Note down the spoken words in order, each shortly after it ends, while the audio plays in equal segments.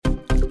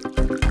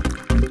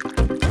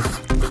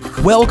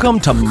Welcome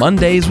to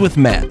Mondays with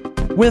Matt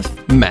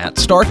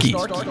Starkey.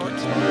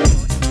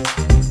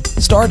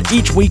 Start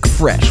each week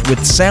fresh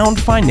with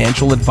sound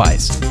financial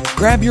advice.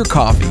 Grab your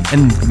coffee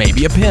and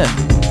maybe a pen.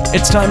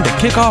 It's time to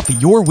kick off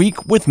your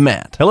week with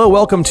Matt. Hello,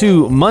 welcome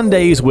to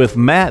Mondays with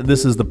Matt.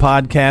 This is the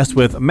podcast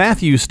with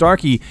Matthew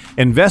Starkey,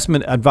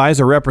 investment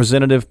advisor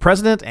representative,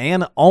 president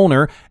and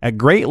owner at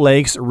Great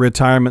Lakes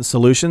Retirement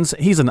Solutions.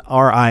 He's an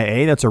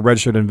RIA, that's a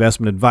registered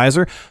investment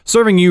advisor,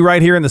 serving you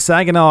right here in the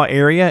Saginaw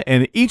area.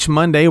 And each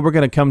Monday, we're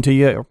going to come to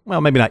you,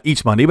 well, maybe not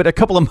each Monday, but a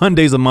couple of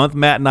Mondays a month.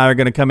 Matt and I are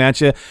going to come at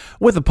you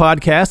with a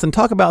podcast and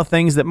talk about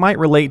things that might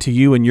relate to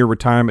you and your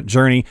retirement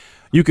journey.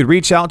 You could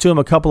reach out to him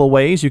a couple of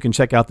ways. You can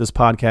check out this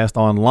podcast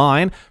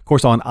online, of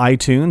course, on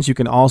iTunes. You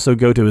can also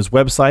go to his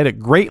website at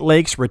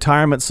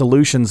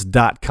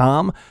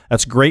greatlakesretirementsolutions.com.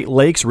 That's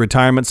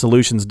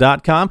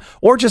greatlakesretirementsolutions.com.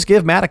 Or just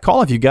give Matt a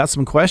call if you've got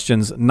some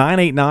questions.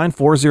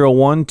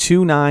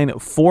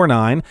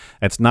 989-401-2949.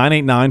 That's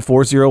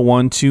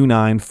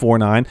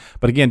 989-401-2949.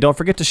 But again, don't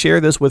forget to share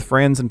this with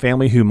friends and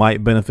family who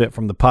might benefit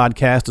from the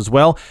podcast as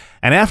well.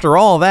 And after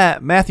all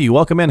that, Matthew,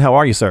 welcome in. How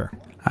are you, sir?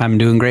 I'm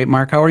doing great,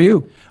 Mark. How are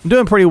you? I'm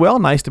doing pretty well.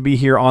 Nice to be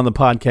here on the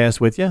podcast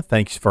with you.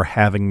 Thanks for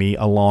having me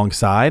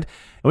alongside.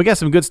 And we got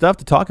some good stuff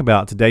to talk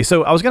about today.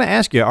 So I was going to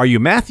ask you, are you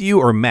Matthew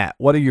or Matt?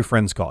 What do your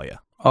friends call you?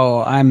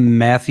 Oh, I'm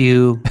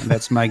Matthew.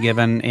 That's my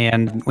given.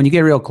 And when you get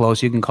real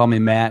close, you can call me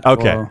Matt.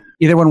 Okay.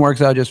 Either one works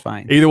out just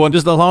fine. Either one,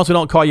 just as long as we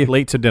don't call you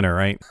late to dinner,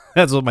 right?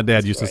 That's what my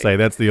dad used to say.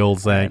 That's the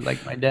old saying. I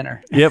like my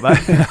dinner. Yep.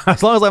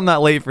 As long as I'm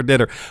not late for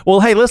dinner. Well,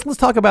 hey, let's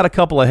talk about a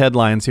couple of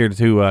headlines here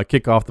to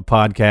kick off the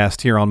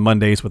podcast here on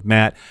Mondays with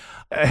Matt.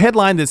 A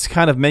headline that's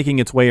kind of making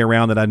its way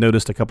around that I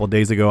noticed a couple of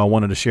days ago I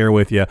wanted to share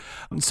with you.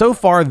 So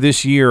far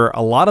this year,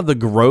 a lot of the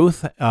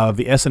growth of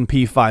the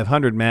S&P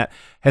 500, Matt,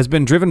 has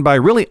been driven by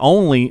really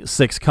only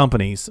 6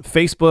 companies: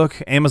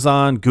 Facebook,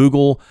 Amazon,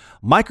 Google,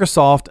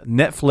 Microsoft,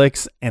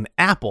 Netflix, and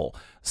Apple.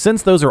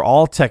 Since those are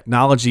all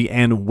technology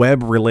and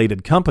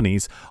web-related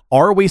companies,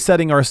 are we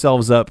setting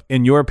ourselves up,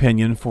 in your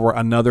opinion, for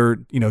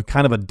another,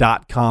 kind of a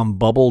dot-com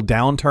bubble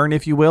downturn,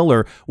 if you will?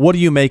 Or what do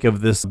you make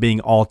of this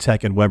being all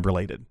tech and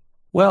web-related?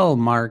 Well,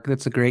 Mark,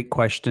 that's a great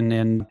question.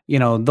 And,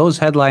 those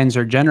headlines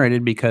are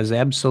generated because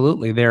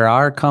absolutely there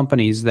are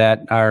companies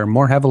that are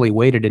more heavily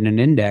weighted in an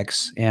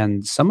index,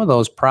 and some of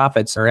those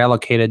profits are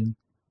allocated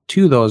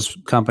to those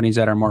companies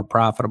that are more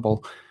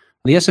profitable.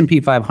 The S&P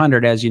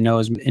 500, as you know,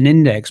 is an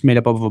index made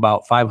up of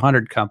about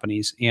 500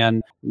 companies.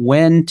 And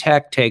when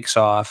tech takes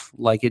off,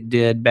 like it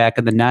did back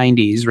in the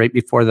 90s, right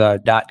before the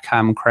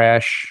dot-com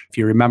crash, if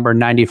you remember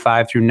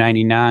 95 through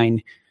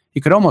 99,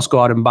 you could almost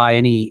go out and buy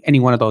any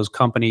one of those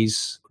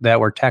companies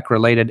that were tech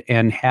related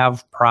and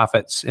have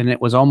profits. And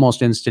it was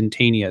almost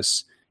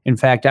instantaneous. In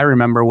fact, I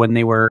remember when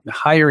they were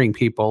hiring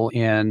people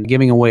and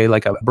giving away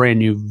like a brand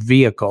new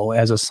vehicle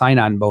as a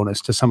sign-on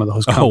bonus to some of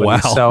those companies. Oh, wow.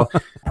 So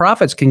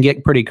profits can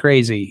get pretty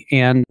crazy.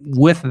 And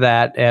with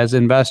that, as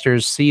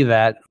investors see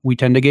that, we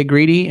tend to get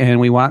greedy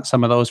and we want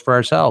some of those for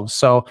ourselves.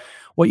 So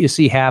what you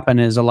see happen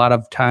is a lot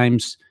of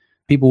times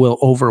people will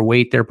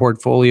overweight their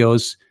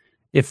portfolios.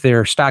 If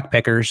they're stock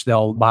pickers,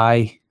 they'll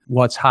buy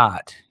what's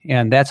hot.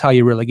 And that's how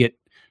you really get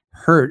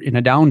hurt in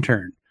a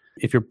downturn.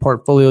 If your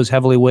portfolio is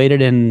heavily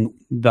weighted in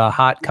the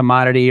hot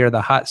commodity or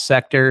the hot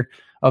sector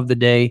of the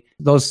day,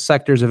 those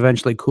sectors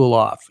eventually cool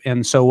off.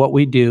 And so what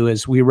we do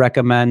is we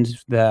recommend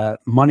the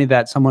money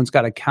that someone's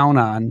got to count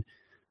on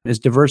is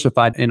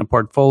diversified in a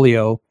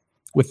portfolio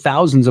with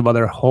thousands of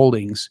other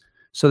holdings,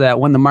 so that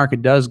when the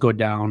market does go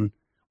down,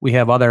 we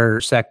have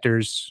other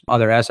sectors,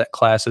 other asset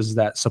classes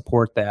that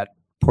support that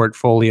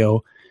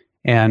portfolio,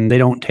 and they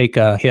don't take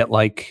a hit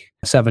like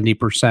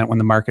 70% when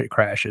the market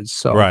crashes.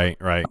 So right.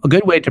 A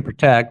good way to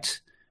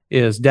protect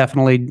is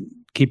definitely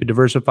keep a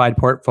diversified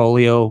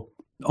portfolio,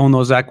 own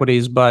those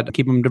equities, but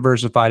keep them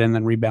diversified and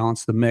then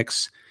rebalance the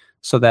mix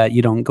so that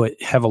you don't get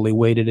heavily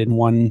weighted in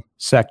one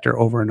sector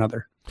over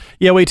another.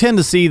 Yeah, we tend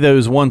to see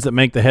those ones that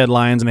make the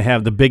headlines and they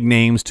have the big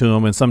names to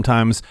them, and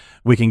sometimes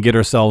we can get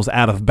ourselves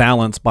out of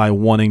balance by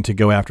wanting to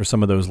go after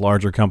some of those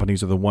larger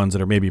companies or the ones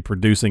that are maybe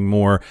producing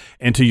more.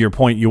 And to your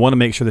point, you want to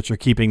make sure that you're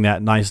keeping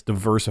that nice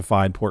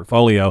diversified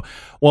portfolio.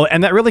 Well,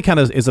 and that really kind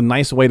of is a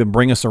nice way to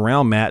bring us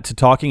around, Matt, to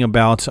talking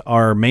about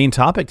our main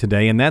topic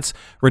today, and that's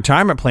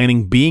retirement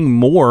planning being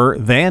more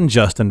than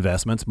just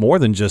investments, more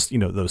than just,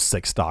 those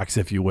 6 stocks,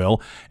 if you will,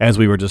 as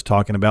we were just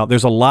talking about.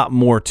 There's a lot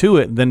more to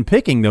it than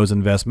picking those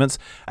investments,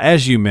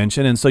 as you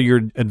mentioned. And so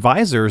your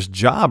advisor's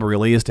job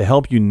really is to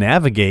help you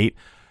navigate,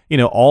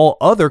 all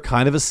other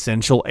kind of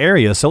essential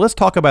areas. So let's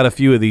talk about a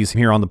few of these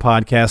here on the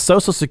podcast.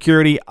 Social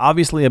Security,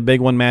 obviously a big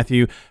one,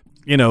 Matthew.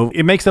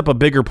 It makes up a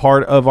bigger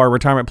part of our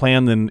retirement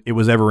plan than it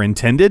was ever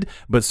intended,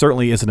 but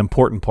certainly is an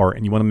important part,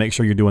 and you want to make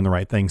sure you're doing the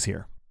right things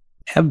here.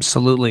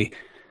 Absolutely.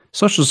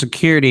 Social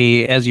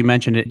Security, as you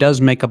mentioned, it does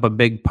make up a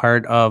big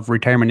part of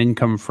retirement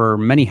income for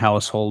many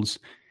households.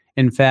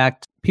 In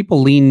fact,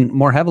 people lean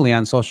more heavily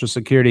on Social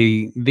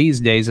Security these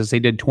days as they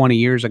did 20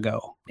 years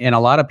ago. And a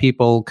lot of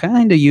people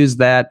kind of use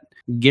that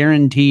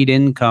guaranteed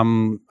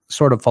income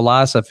sort of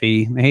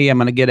philosophy. Hey, I'm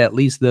going to get at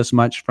least this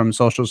much from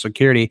Social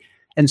Security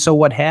And so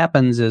what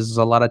happens is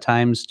a lot of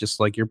times, just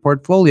like your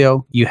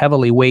portfolio, you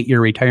heavily weight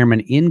your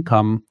retirement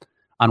income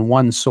on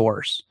one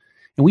source.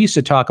 And we used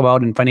to talk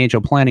about in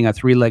financial planning a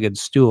three-legged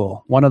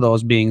stool, one of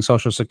those being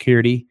Social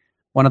Security,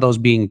 one of those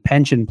being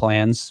pension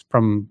plans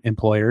from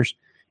employers,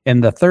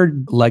 and the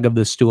third leg of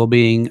the stool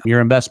being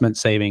your investment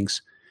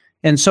savings.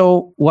 And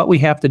so what we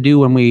have to do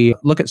when we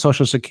look at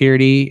Social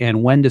Security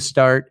and when to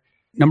start,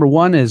 number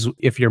one is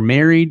if you're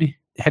married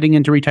heading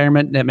into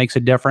retirement, that makes a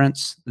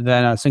difference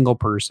than a single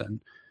person.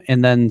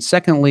 And then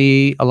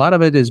secondly, a lot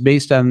of it is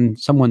based on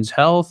someone's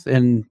health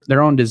and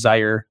their own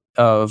desire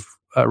of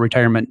a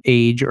retirement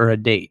age or a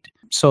date.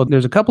 So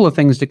there's a couple of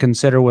things to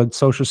consider with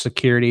Social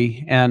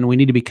Security, and we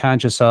need to be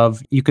conscious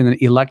of. You can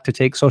elect to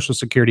take Social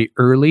Security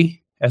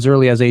early as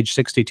age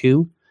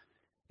 62.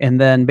 And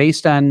then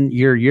based on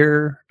your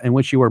year in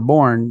which you were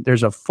born,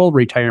 there's a full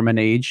retirement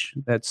age,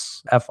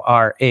 that's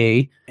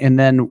FRA. And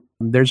then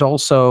there's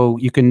also,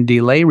 you can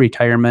delay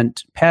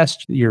retirement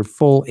past your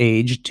full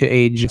age to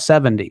age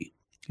 70.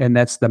 And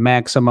that's the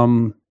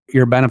maximum.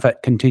 Your benefit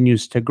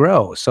continues to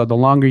grow. So the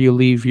longer you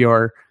leave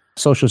your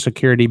Social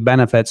Security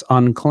benefits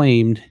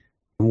unclaimed,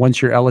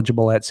 once you're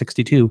eligible at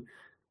 62,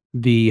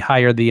 the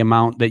higher the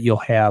amount that you'll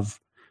have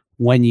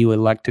when you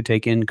elect to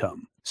take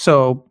income.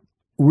 So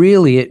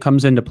really it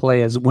comes into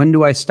play as when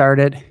do I start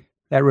it?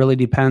 That really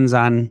depends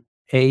on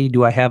A,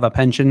 do I have a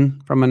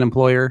pension from an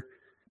employer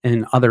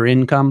and other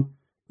income?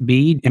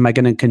 B, am I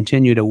going to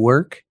continue to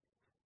work?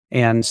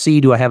 And C,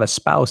 do I have a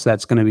spouse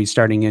that's going to be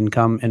starting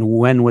income, and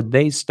when would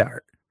they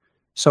start?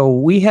 So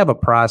we have a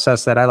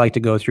process that I like to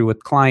go through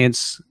with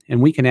clients,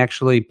 and we can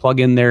actually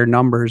plug in their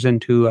numbers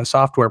into a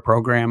software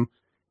program,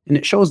 and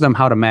it shows them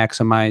how to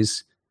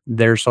maximize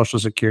their Social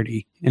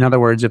Security. In other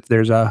words, if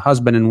there's a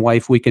husband and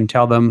wife, we can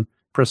tell them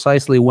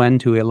precisely when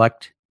to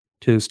elect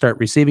to start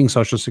receiving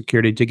Social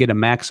Security to get a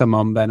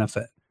maximum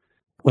benefit.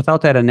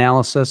 Without that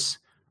analysis,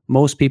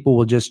 most people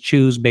will just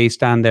choose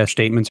based on their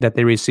statements that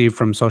they receive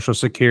from Social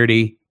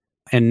Security.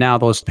 And now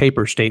those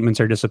paper statements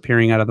are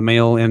disappearing out of the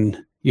mail, and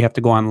you have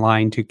to go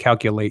online to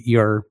calculate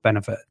your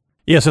benefit.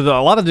 Yeah, so there are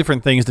a lot of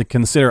different things to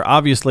consider.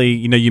 Obviously,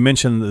 you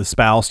mentioned the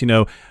spouse,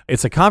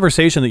 it's a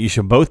conversation that you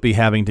should both be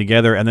having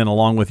together, and then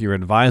along with your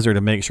advisor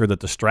to make sure that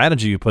the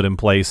strategy you put in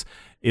place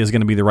is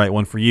going to be the right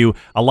one for you.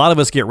 A lot of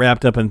us get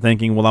wrapped up in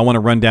thinking, well, I want to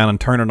run down and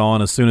turn it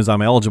on as soon as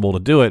I'm eligible to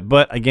do it.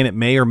 But again, it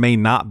may or may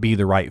not be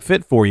the right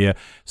fit for you.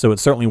 So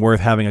it's certainly worth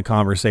having a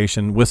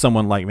conversation with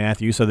someone like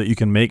Matthew so that you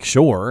can make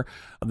sure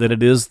that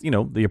it is,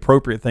 the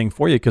appropriate thing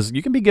for you, because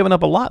you can be giving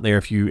up a lot there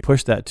if you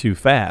push that too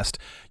fast.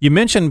 You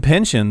mentioned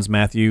pensions,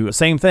 Matthew.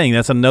 Same thing.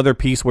 That's another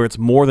piece where it's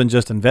more than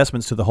just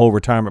investments to the whole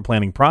retirement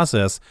planning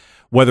process.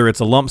 Whether it's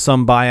a lump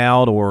sum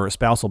buyout or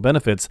spousal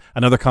benefits,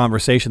 another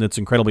conversation that's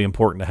incredibly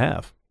important to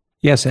have.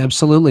 Yes,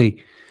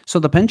 absolutely. So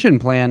the pension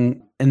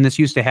plan, and this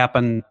used to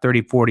happen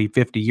 30, 40,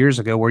 50 years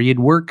ago, where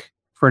you'd work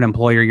for an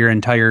employer your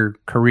entire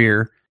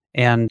career,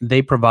 and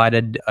they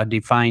provided a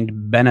defined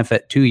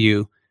benefit to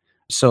you.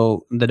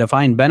 So the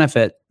defined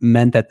benefit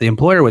meant that the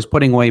employer was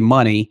putting away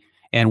money,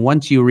 and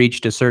once you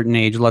reached a certain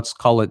age, let's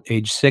call it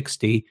age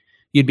 60,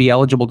 you'd be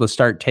eligible to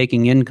start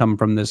taking income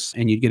from this,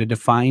 and you'd get a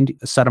defined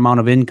set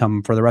amount of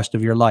income for the rest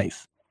of your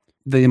life.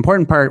 The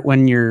important part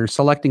when you're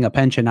selecting a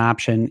pension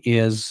option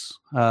is,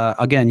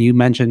 again, you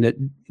mentioned it,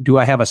 do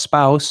I have a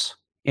spouse,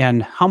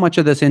 and how much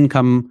of this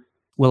income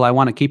will I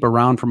want to keep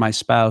around for my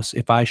spouse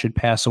if I should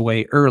pass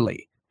away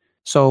early?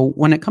 So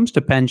when it comes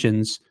to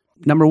pensions,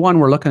 number one,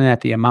 we're looking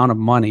at the amount of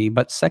money,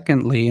 but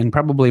secondly, and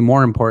probably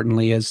more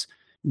importantly, is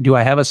do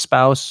I have a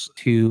spouse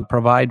to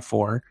provide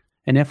for?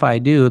 And if I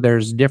do,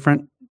 there's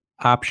different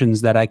options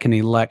that I can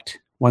elect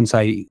once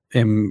I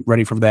am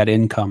ready for that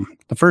income.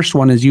 The first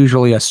one is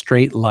usually a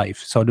straight life.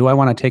 So do I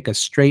want to take a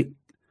straight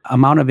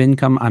amount of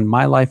income on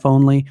my life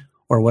only,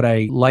 or would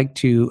I like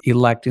to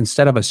elect,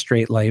 instead of a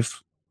straight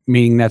life,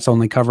 meaning that's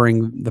only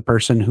covering the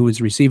person who is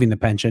receiving the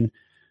pension,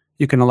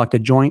 you can elect a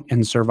joint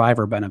and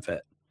survivor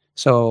benefit.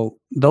 So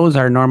those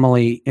are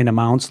normally in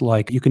amounts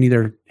like you can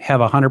either have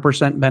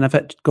 100%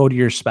 benefit go to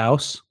your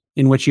spouse,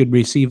 in which you'd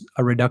receive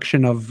a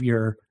reduction of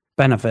your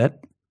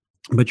benefit,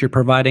 but you're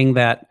providing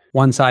that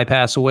once I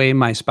pass away,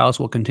 my spouse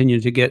will continue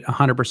to get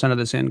 100% of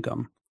this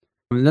income.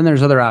 And then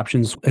there's other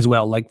options as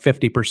well, like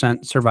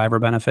 50% survivor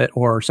benefit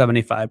or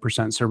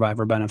 75%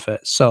 survivor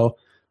benefit. So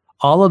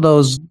all of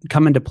those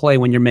come into play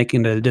when you're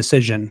making the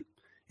decision.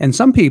 And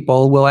some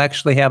people will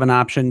actually have an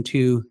option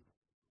to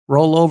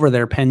roll over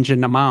their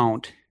pension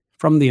amount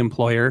from the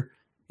employer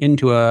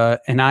into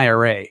an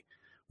IRA,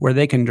 where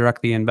they can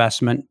direct the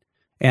investment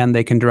and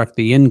they can direct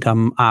the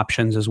income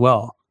options as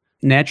well.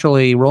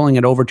 Naturally, rolling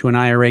it over to an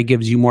IRA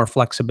gives you more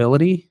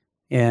flexibility,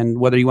 and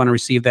whether you want to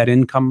receive that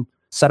income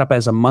set up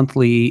as a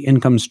monthly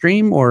income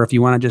stream, or if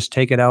you want to just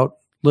take it out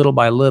little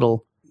by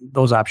little,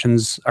 those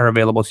options are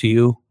available to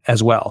you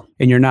as well.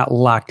 And you're not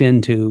locked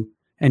into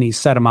any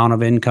set amount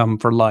of income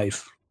for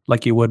life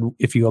like you would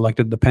if you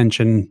elected the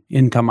pension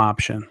income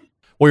option.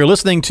 Well, you're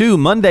listening to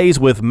Mondays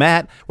with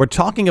Matt. We're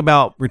talking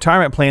about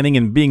retirement planning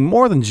and being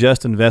more than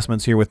just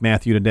investments here with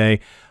Matthew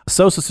today.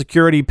 Social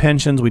Security,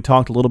 pensions, we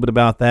talked a little bit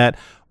about that.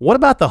 What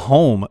about the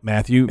home,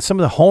 Matthew? Some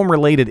of the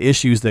home-related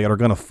issues that are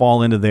going to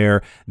fall into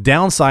there.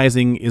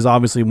 Downsizing is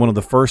obviously one of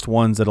the first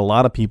ones that a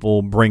lot of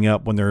people bring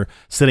up when they're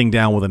sitting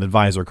down with an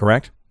advisor,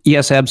 correct?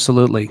 Yes,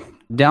 absolutely.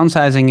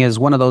 Downsizing is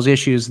one of those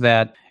issues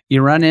that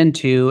you run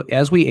into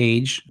as we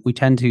age. We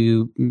tend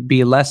to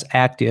be less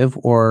active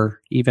or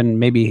even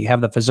maybe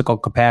have the physical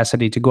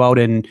capacity to go out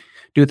and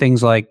do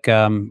things like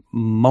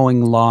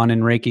mowing lawn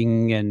and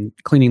raking and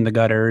cleaning the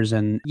gutters.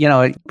 And,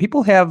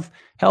 people have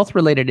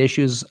health-related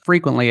issues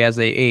frequently as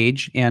they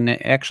age. And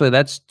actually,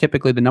 that's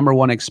typically the number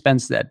one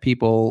expense that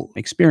people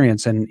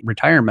experience in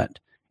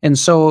retirement. And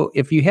so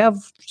if you have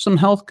some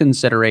health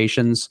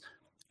considerations,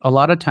 a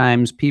lot of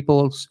times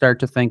people start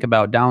to think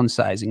about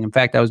downsizing. In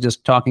fact, I was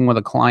just talking with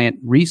a client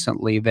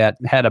recently that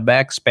had a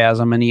back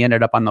spasm and he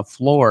ended up on the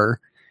floor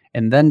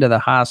and then to the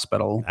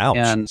hospital. Ouch.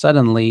 And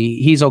suddenly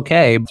he's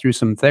okay through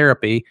some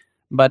therapy,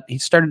 but he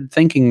started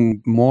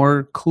thinking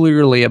more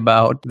clearly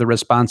about the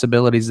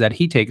responsibilities that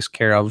he takes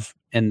care of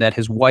and that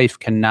his wife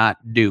cannot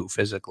do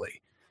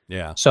physically.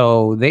 Yeah.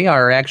 So they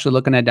are actually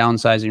looking at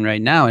downsizing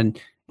right now. And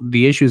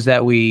the issues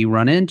that we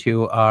run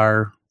into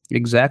are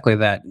exactly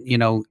that.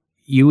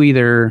 You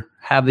either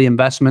have the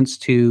investments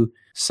to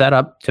set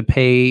up to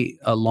pay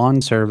a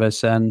lawn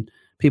service and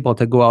people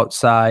to go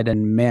outside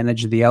and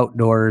manage the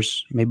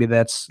outdoors. Maybe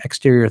that's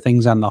exterior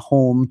things on the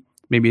home.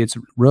 Maybe it's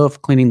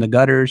roof, cleaning the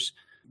gutters,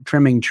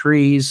 trimming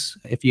trees.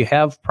 If you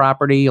have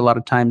property, a lot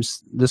of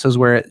times this is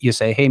where you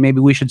say, hey,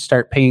 maybe we should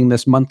start paying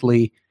this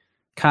monthly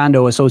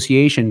condo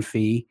association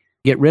fee,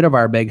 get rid of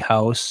our big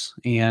house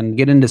and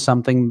get into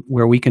something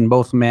where we can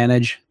both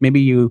manage.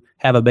 Maybe you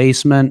have a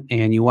basement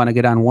and you want to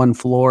get on one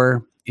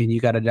floor and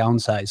you got to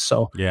downsize.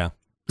 So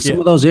some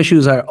of those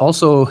issues are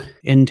also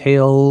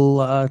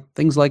entail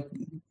things like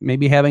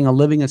maybe having a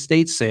living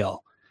estate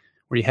sale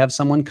where you have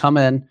someone come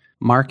in,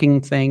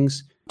 marking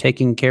things,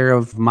 taking care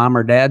of mom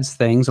or dad's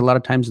things. A lot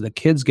of times the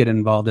kids get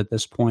involved at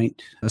this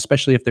point,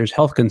 especially if there's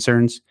health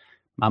concerns.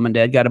 Mom and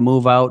dad got to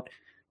move out.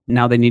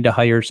 Now they need to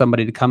hire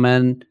somebody to come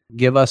in,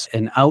 give us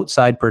an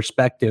outside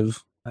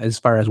perspective as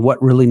far as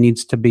what really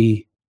needs to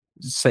be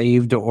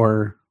saved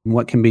or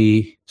what can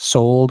be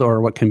sold or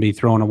what can be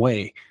thrown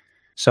away.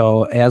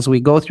 So as we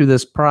go through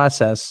this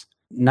process,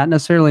 not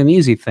necessarily an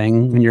easy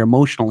thing when you're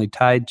emotionally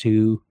tied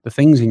to the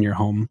things in your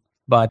home,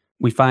 but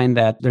we find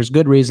that there's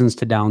good reasons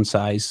to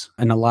downsize.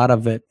 And a lot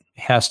of it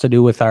has to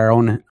do with our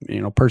own,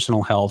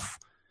 personal health.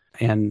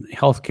 And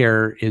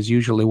healthcare is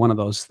usually one of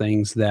those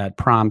things that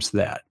prompts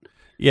that.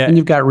 Yeah. And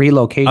you've got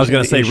relocation. I was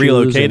going to say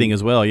relocating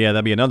as well. Yeah,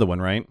 that'd be another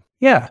one, right?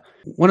 Yeah.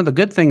 One of the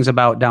good things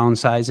about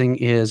downsizing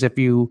is if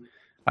you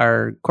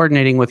are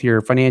coordinating with your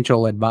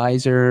financial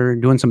advisor,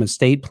 doing some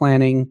estate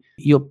planning,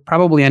 you'll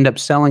probably end up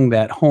selling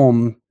that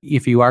home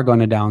if you are going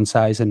to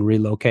downsize and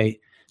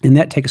relocate. And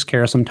that takes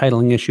care of some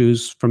titling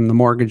issues from the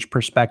mortgage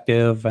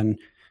perspective and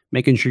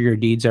making sure your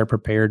deeds are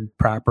prepared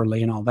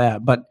properly and all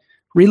that. But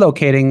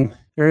relocating,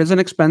 there is an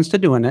expense to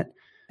doing it.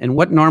 And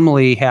what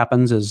normally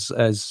happens is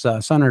as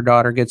son or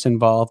daughter gets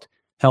involved,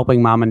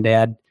 helping mom and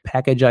dad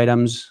package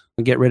items,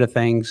 get rid of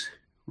things,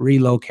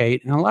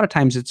 relocate. And a lot of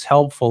times it's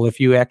helpful if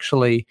you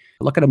actually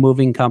look at a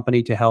moving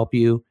company to help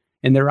you.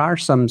 And there are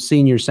some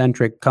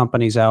senior-centric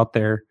companies out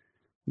there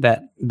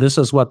that this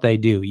is what they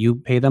do. You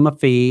pay them a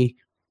fee,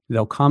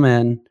 they'll come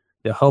in,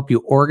 they'll help you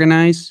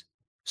organize,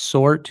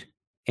 sort,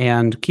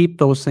 and keep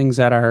those things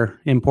that are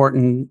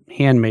important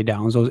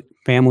hand-me-downs, those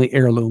family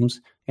heirlooms.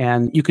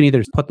 And you can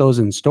either put those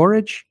in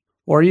storage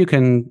or you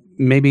can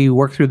maybe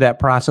work through that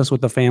process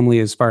with the family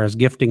as far as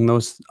gifting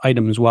those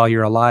items while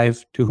you're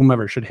alive to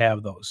whomever should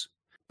have those.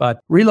 But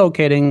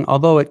relocating,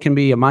 although it can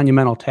be a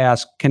monumental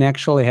task, can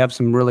actually have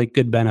some really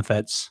good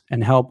benefits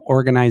and help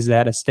organize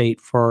that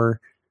estate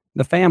for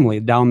the family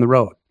down the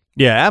road.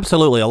 Yeah,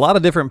 absolutely. A lot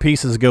of different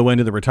pieces go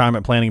into the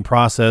retirement planning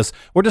process.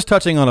 We're just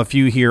touching on a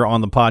few here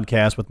on the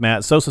podcast with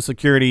Matt. Social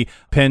Security,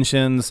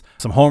 pensions,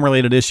 some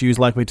home-related issues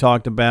like we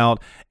talked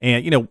about.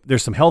 And,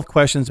 there's some health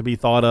questions to be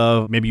thought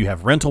of. Maybe you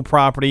have rental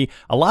property.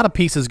 A lot of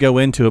pieces go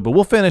into it. But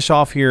we'll finish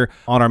off here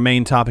on our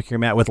main topic here,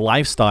 Matt, with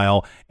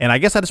lifestyle. And I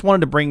guess I just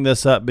wanted to bring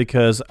this up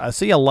because I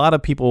see a lot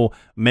of people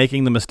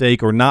making the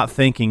mistake or not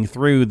thinking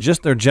through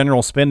just their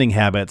general spending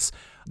habits.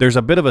 There's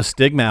a bit of a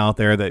stigma out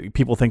there that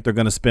people think they're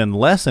going to spend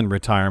less in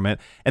retirement,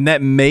 and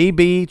that may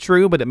be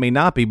true, but it may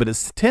not be. But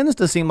it tends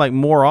to seem like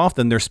more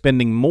often they're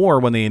spending more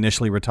when they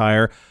initially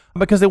retire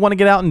because they want to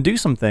get out and do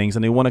some things,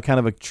 and they want to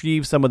kind of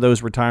achieve some of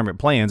those retirement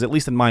plans, at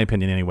least in my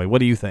opinion anyway. What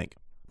do you think?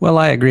 Well,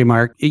 I agree,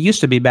 Mark. It used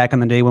to be back in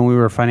the day when we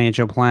were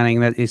financial planning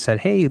that they said,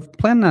 hey,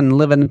 plan on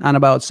living on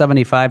about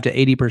 75 to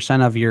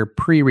 80% of your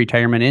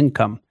pre-retirement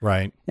income.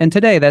 Right. And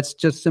today, that's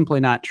just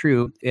simply not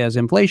true. As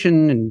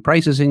inflation and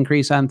prices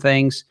increase on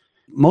things,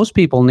 most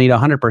people need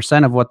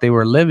 100% of what they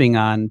were living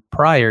on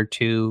prior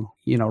to,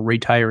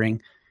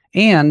 retiring.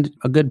 And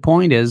a good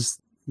point is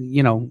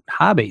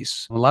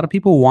hobbies. A lot of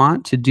people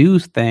want to do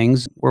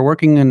things. We're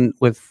working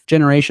with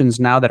generations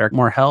now that are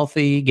more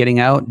healthy, getting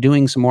out,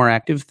 doing some more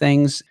active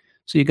things.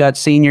 So you got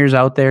seniors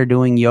out there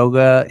doing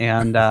yoga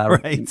and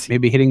Right.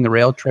 maybe hitting the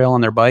rail trail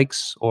on their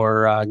bikes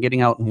or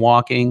getting out and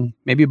walking,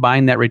 maybe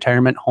buying that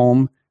retirement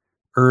home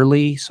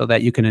early so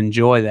that you can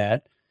enjoy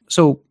that.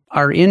 So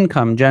our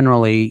income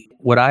generally,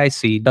 what I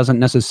see, doesn't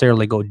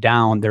necessarily go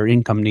down. Their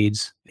income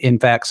needs. In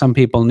fact, some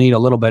people need a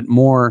little bit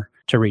more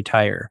to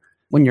retire.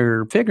 When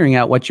you're figuring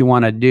out what you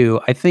want to do,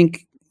 I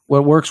think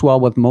what works well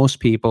with most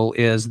people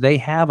is they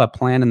have a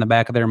plan in the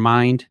back of their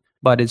mind,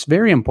 but it's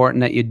very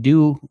important that you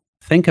do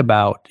think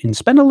about and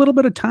spend a little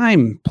bit of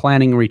time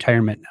planning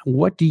retirement.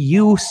 What do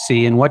you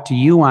see and what do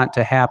you want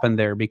to happen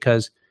there?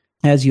 Because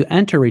as you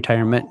enter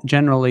retirement,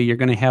 generally you're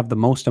going to have the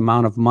most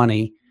amount of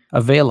money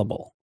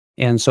available.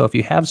 And so if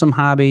you have some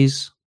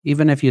hobbies,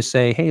 even if you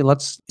say, hey,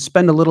 let's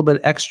spend a little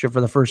bit extra for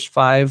the first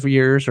 5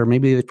 years or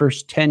maybe the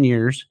first 10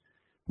 years,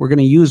 we're going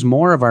to use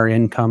more of our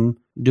income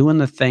doing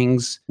the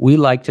things we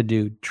like to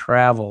do,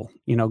 travel,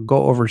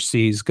 go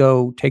overseas,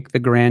 go take the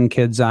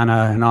grandkids on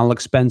an all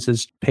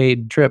expenses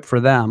paid trip for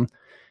them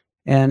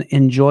and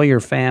enjoy your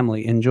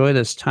family. Enjoy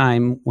this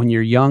time when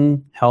you're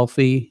young,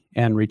 healthy,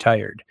 and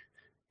retired.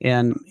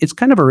 And it's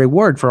kind of a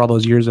reward for all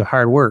those years of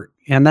hard work.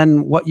 And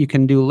then what you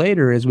can do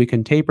later is we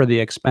can taper the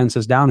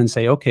expenses down and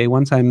say, okay,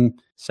 once I'm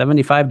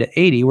 75 to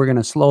 80, we're going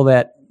to slow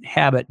that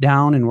habit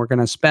down and we're going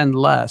to spend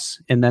less.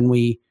 And then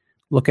we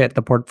look at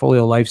the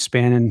portfolio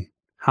lifespan and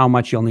how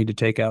much you'll need to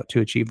take out to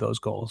achieve those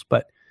goals.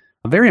 But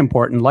very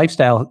important,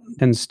 lifestyle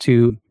tends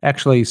to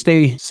actually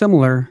stay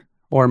similar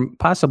or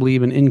possibly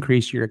even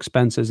increase your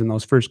expenses in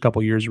those first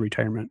couple years of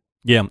retirement.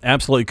 Yeah,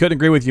 absolutely. Couldn't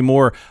agree with you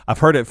more. I've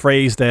heard it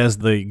phrased as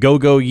the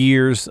go-go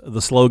years,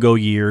 the slow-go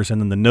years,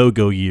 and then the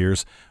no-go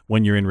years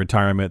when you're in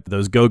retirement.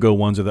 Those go-go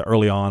ones are the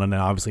early on, and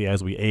then obviously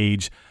as we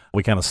age,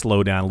 we kind of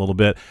slow down a little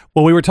bit.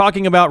 Well, we were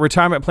talking about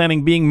retirement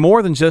planning being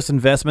more than just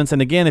investments. And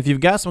again, if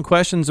you've got some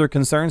questions or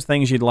concerns,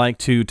 things you'd like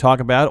to talk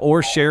about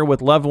or share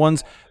with loved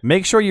ones,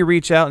 make sure you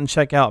reach out and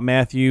check out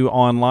Matthew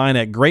online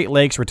at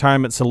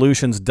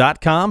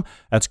GreatLakesRetirementSolutions.com.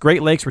 That's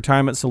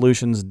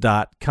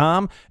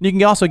GreatLakesRetirementSolutions.com. And you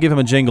can also give him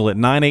a jingle at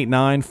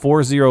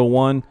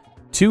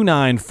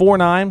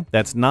 989-401-2949.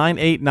 That's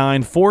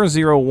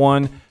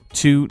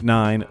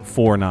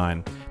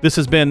 989-401-2949. This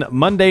has been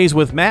Mondays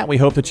with Matt. We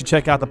hope that you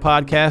check out the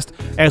podcast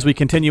as we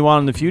continue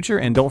on in the future.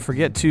 And don't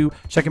forget to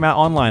check him out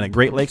online at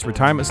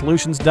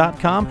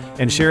GreatLakesRetirementSolutions.com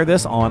and share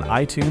this on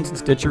iTunes and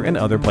Stitcher and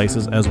other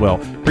places as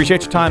well.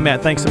 Appreciate your time,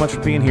 Matt. Thanks so much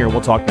for being here. We'll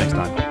talk next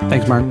time.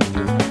 Thanks, Mark.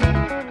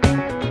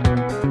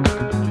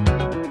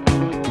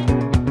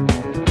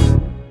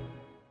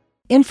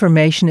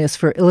 Information is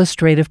for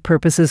illustrative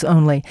purposes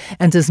only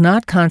and does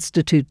not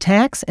constitute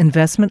tax,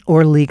 investment,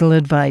 or legal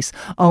advice.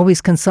 Always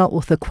consult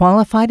with a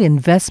qualified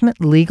investment,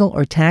 legal,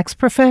 or tax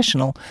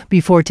professional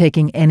before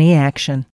taking any action.